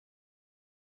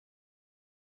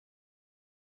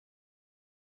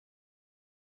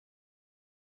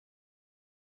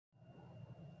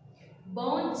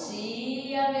Bom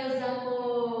dia, meus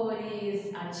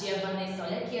amores! A tia Vanessa,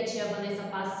 olha aqui a tia Vanessa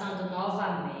passando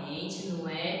novamente, não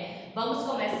é? Vamos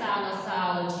começar a nossa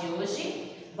aula de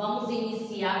hoje. Vamos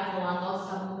iniciar com a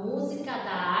nossa música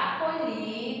da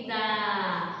acolhida.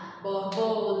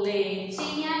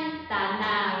 Borboletinha tá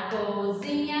na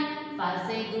cozinha,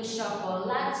 fazendo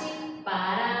chocolate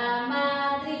para a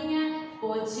madrinha.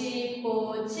 Poti,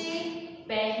 poti,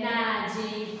 perna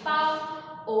de pau,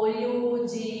 olho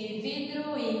de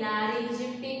vidro e nariz de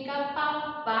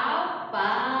pica-pau, pau,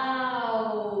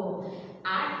 pau.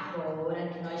 Agora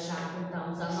que nós já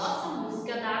cantamos a nossa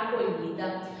música da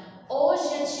acolhida,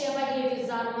 hoje a tia vai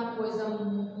revisar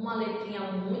uma letrinha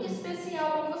muito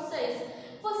especial para vocês.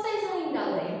 Vocês ainda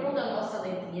lembram da nossa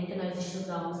letrinha que nós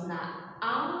estudamos na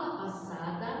aula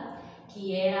passada,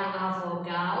 que era a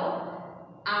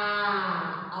vogal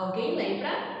A? Alguém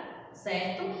lembra?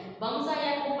 Certo? Vamos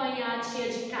aí acompanhar a tia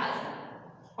de casa.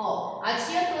 Ó, a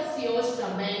tia trouxe hoje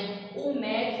também o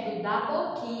método da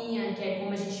boquinha, que é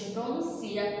como a gente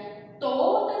pronuncia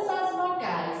todas as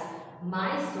vogais.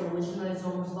 Mas hoje nós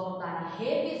vamos voltar a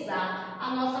revisar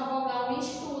a nossa vogal em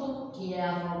estudo, que é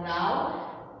a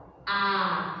vogal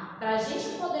A. Para a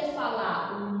gente poder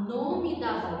falar o nome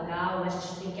da vogal, a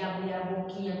gente tem que abrir a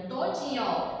boquinha todinha,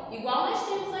 ó, igual nós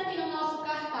temos aqui no nosso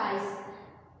cartaz.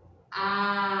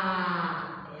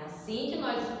 A. É assim que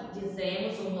nós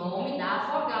dizemos o nome da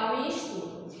vogal em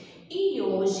estudo. E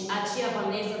hoje a tia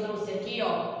Vanessa trouxe aqui,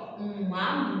 ó,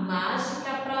 uma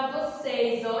mágica para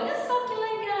vocês. Olha só que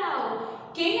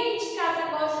legal! Quem aí de casa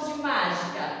gosta de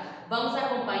mágica? Vamos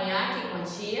acompanhar aqui com a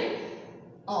tia.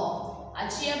 Ó, a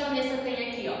tia Vanessa tem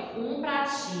aqui, ó, um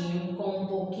pratinho com um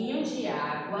pouquinho de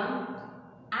água.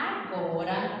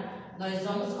 Agora nós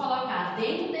vamos colocar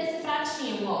dentro desse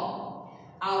pratinho, ó,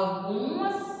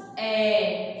 algumas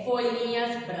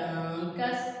folhinhas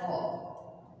brancas, ó.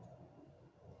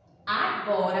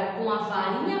 Agora, com a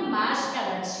varinha mágica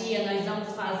da tia, nós vamos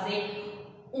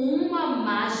fazer uma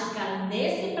mágica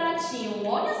nesse pratinho.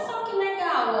 Olha só que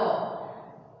legal, ó.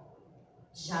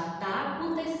 Já tá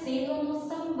acontecendo a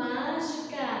nossa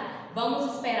mágica.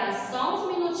 Vamos esperar só uns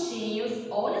minutinhos.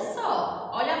 Olha só,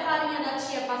 olha a varinha da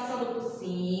tia passando por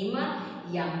cima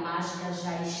e a mágica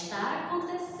já está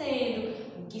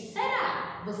acontecendo. O que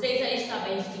será? Vocês aí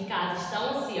também de casa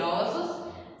estão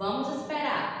ansiosos? Vamos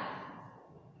esperar.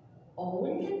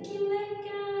 Olha que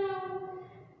legal!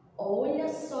 Olha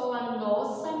só a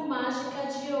nossa mágica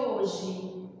de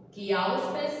hoje. Que aula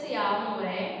especial, não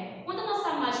é? Quando a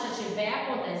nossa mágica estiver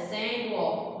acontecendo,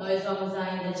 ó, nós vamos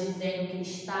ainda dizendo que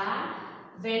está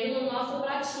vendo no nosso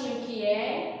pratinho, que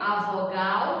é a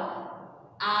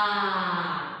vogal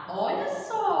A. Olha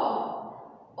só,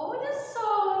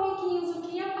 amiguinhos, o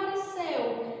que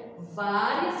apareceu?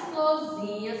 Várias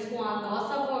florzinhas com a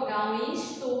nossa vogal em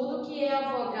estudo, que é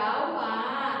a vogal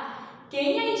A.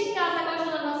 Quem aí de casa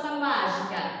gosta da nossa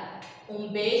mágica? Um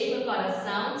beijo no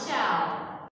coração, tchau!